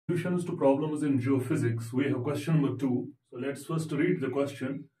Solutions to problems in geophysics. We have question number 2. So let's first read the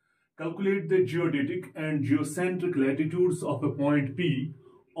question. Calculate the geodetic and geocentric latitudes of a point P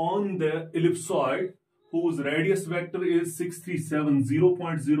on the ellipsoid whose radius vector is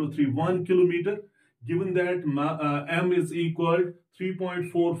 6370.031 kilometer. Given that m is equal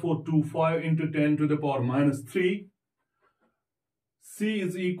 3.4425 into 10 to the power minus 3. C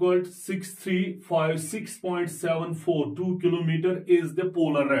is equal to 6356.742 kilometer is the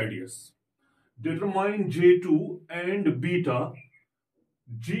polar radius. Determine J2 and beta.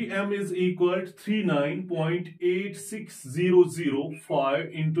 Gm is equal to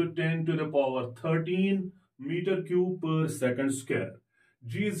 39.86005 into 10 to the power 13 meter cube per second square.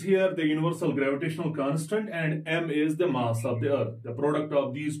 G is here the universal gravitational constant and m is the mass of the earth. The product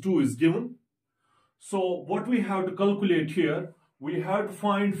of these two is given. So what we have to calculate here, we have to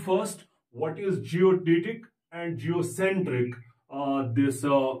find first what is geodetic and geocentric this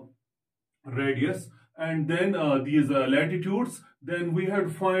radius, and then these latitudes. Then we have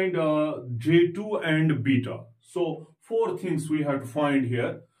to find J2 and beta. So 4 things we have to find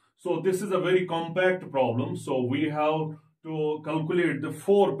here. So this is a very compact problem. So we have to calculate the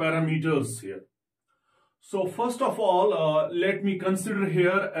 4 parameters here. So first of all, let me consider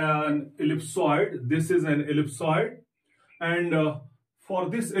here an ellipsoid. This is an ellipsoid. And for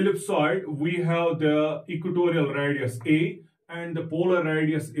this ellipsoid, we have the equatorial radius A and the polar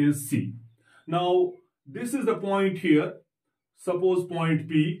radius is C. Now, this is the point here. Suppose point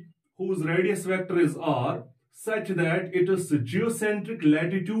P, whose radius vector is R, such that it is geocentric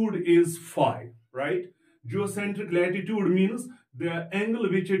latitude is phi, right? Geocentric latitude means the angle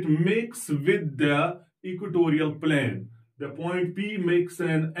which it makes with the equatorial plane. The point P makes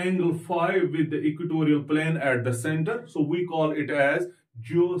an angle phi with the equatorial plane at the center. So we call it as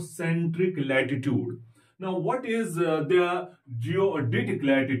geocentric latitude. Now what is the geodetic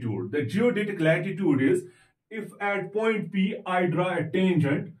latitude? The geodetic latitude is if at point P I draw a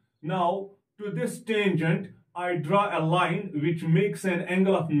tangent. Now to this tangent I draw a line which makes an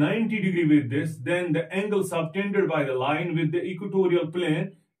angle of 90 degree with this. Then the angle subtended by the line with the equatorial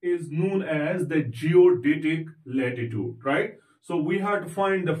plane is known as the geodetic latitude, right? So we have to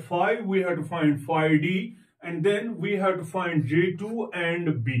find the phi, we have to find phi d, and then we have to find J2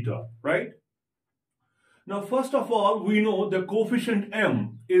 and beta, right? Now first of all, we know the coefficient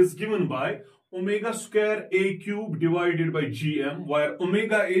m is given by omega square a cube divided by gm, where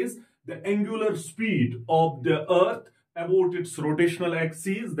omega is the angular speed of the earth about its rotational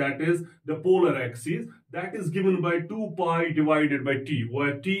axis, that is the polar axis, that is given by 2 pi divided by t,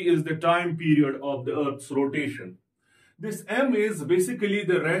 where t is the time period of the earth's rotation. This m is basically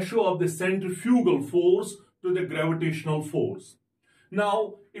the ratio of the centrifugal force to the gravitational force.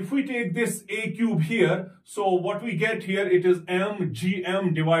 Now, if we take this a cube here, so what we get here, it is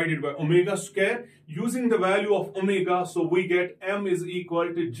mgm divided by omega square. Using the value of omega, so we get m is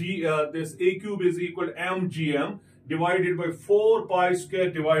equal to this a cube is equal to mgm divided by 4 pi square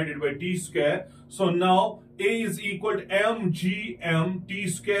divided by t square. So now a is equal to mgm t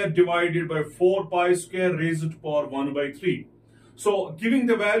square divided by 4 pi square raised to the power 1 by 3. So giving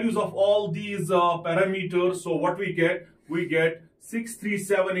the values of all these parameters, so what we get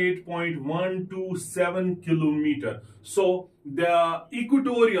 6378.127 kilometer. So the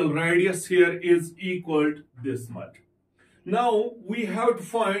equatorial radius here is equal to this much. Now we have to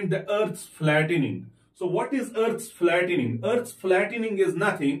find the Earth's flattening. So what is Earth's flattening? Earth's flattening is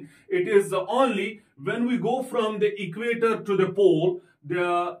nothing. It is only when we go from the equator to the pole,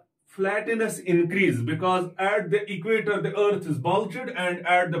 the flatness increase, because at the equator the earth is bulged and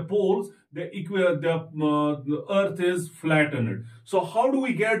at the poles the earth is flattened. So how do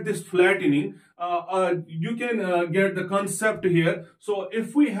we get this flattening? You can get the concept here. So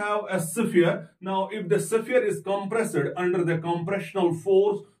if we have a sphere, now if the sphere is compressed under the compressional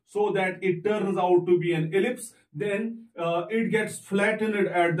force so that it turns out to be an ellipse, then it gets flattened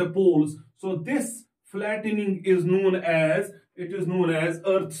at the poles. So this flattening is known as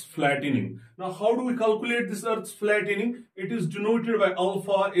Earth's flattening. Now, how do we calculate this Earth's flattening? It is denoted by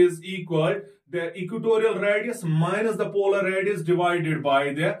alpha is equal the equatorial radius minus the polar radius divided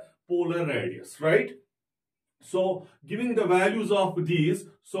by the polar radius, right? So, giving the values of these,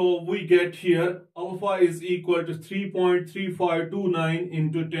 so we get here alpha is equal to 3.3529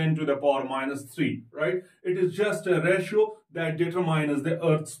 into 10 to the power minus 3, right? It is just a ratio that determines the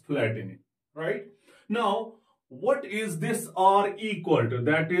Earth's flattening, right? Now, what is this r equal to?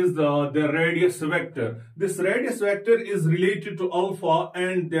 That is the radius vector. This radius vector is related to alpha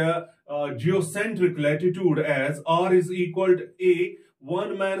and the geocentric latitude as r is equal to a,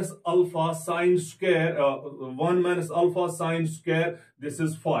 1 minus alpha sine square, 1 minus alpha sine square, this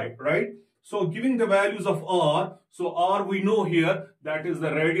is phi, right? So giving the values of r, so r we know here, that is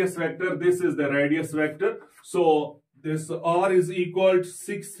the radius vector, this is the radius vector. So this r is equal to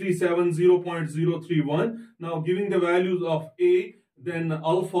 6370.031. Now giving the values of a, then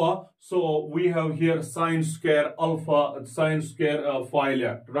alpha, so we have here sine square alpha, sine square phi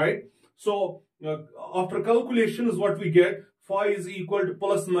left, right? So after calculations, what we get, phi is equal to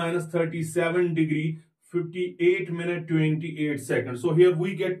plus minus 37 degree 58 minute 28 seconds. So here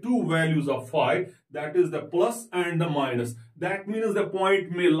we get two values of phi, that is the plus and the minus. That means the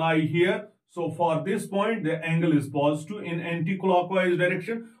point may lie here. So for this point, the angle is positive in anti-clockwise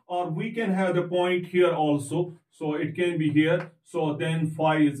direction, or we can have the point here also. So it can be here. So then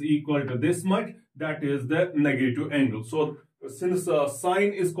phi is equal to this much, that is the negative angle. So since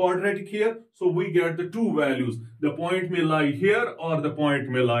sine is quadratic here, so we get the two values. The point may lie here or the point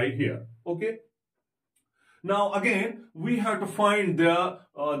may lie here. Okay. Now again, we have to find the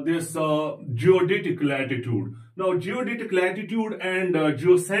geodetic latitude. Now geodetic latitude and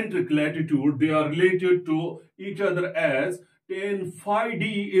geocentric latitude, they are related to each other as tan phi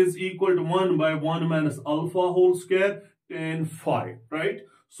d is equal to 1 by 1 minus alpha whole square tan phi, right?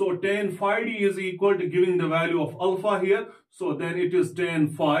 So tan phi d is equal to giving the value of alpha here. So then it is tan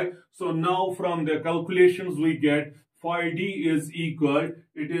phi. So now from the calculations we get phi d is equal,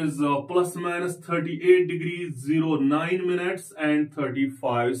 it is plus minus 38 degrees 09 minutes and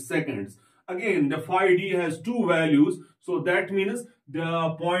 35 seconds. Again, the phi d has two values. So that means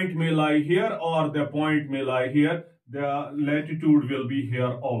the point may lie here or the point may lie here. The latitude will be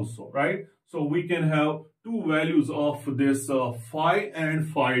here also, right? So we can have two values of this phi and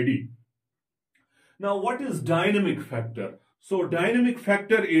phi d. Now what is dynamic factor? So dynamic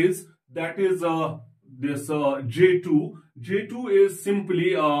factor is, that is this J2. J2 is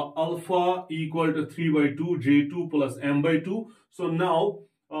simply alpha equal to 3 by 2, J2 plus m by 2. So now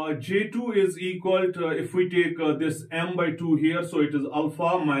J2 is equal to, if we take this m by 2 here, so it is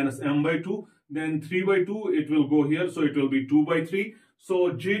alpha minus m by 2. Then 3 by 2, it will go here, so it will be 2 by 3.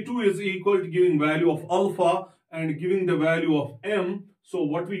 So J2 is equal to giving value of alpha and giving the value of m. So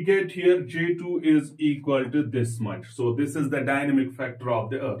what we get here, J2 is equal to this much. So this is the dynamic factor of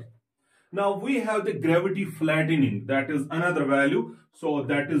the Earth. Now we have the gravity flattening, that is another value. So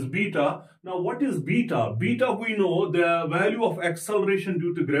that is beta. Now what is beta? Beta, we know the value of acceleration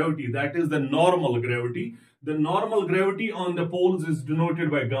due to gravity, that is the normal gravity. The normal gravity on the poles is denoted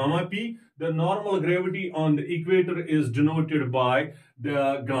by gamma p. The normal gravity on the equator is denoted by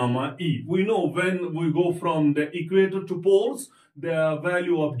the gamma e. We know when we go from the equator to poles, the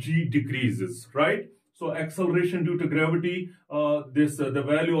value of g decreases, right? So acceleration due to gravity, the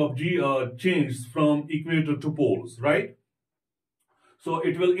value of g changes from equator to poles, right? So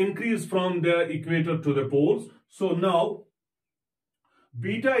it will increase from the equator to the poles. So now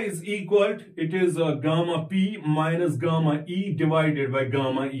beta is equal to, it is gamma p minus gamma e divided by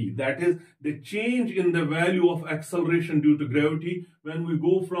gamma e. That is the change in the value of acceleration due to gravity when we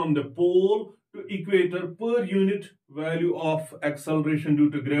go from the pole to equator per unit value of acceleration due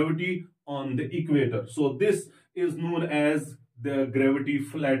to gravity on the equator. So this is known as the gravity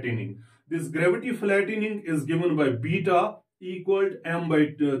flattening. This gravity flattening is given by beta equal to m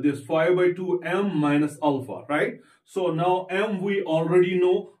by this 5 by 2 m minus alpha, right? So now m we already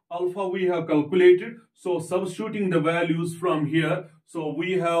know, alpha we have calculated. So substituting the values from here, so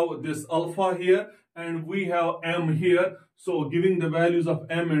we have this alpha here and we have m here. So giving the values of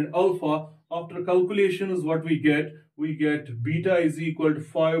m and alpha, after calculations, what we get beta is equal to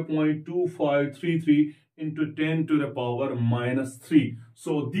 5.2533 into 10 to the power minus 3.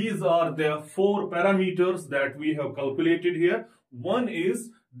 So these are the four parameters that we have calculated here. One is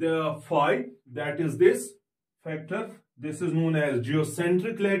the phi, that is this factor. This is known as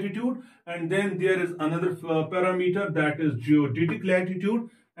geocentric latitude. And then there is another parameter, that is geodetic latitude.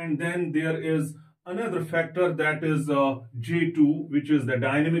 And then there is another factor, that is J2, which is the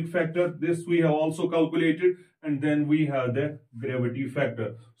dynamic factor. This we have also calculated. And then we have the gravity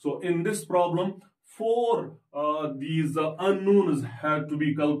factor. So in this problem, four these unknowns have to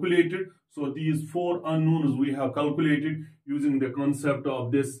be calculated. So these four unknowns we have calculated using the concept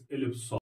of this ellipse.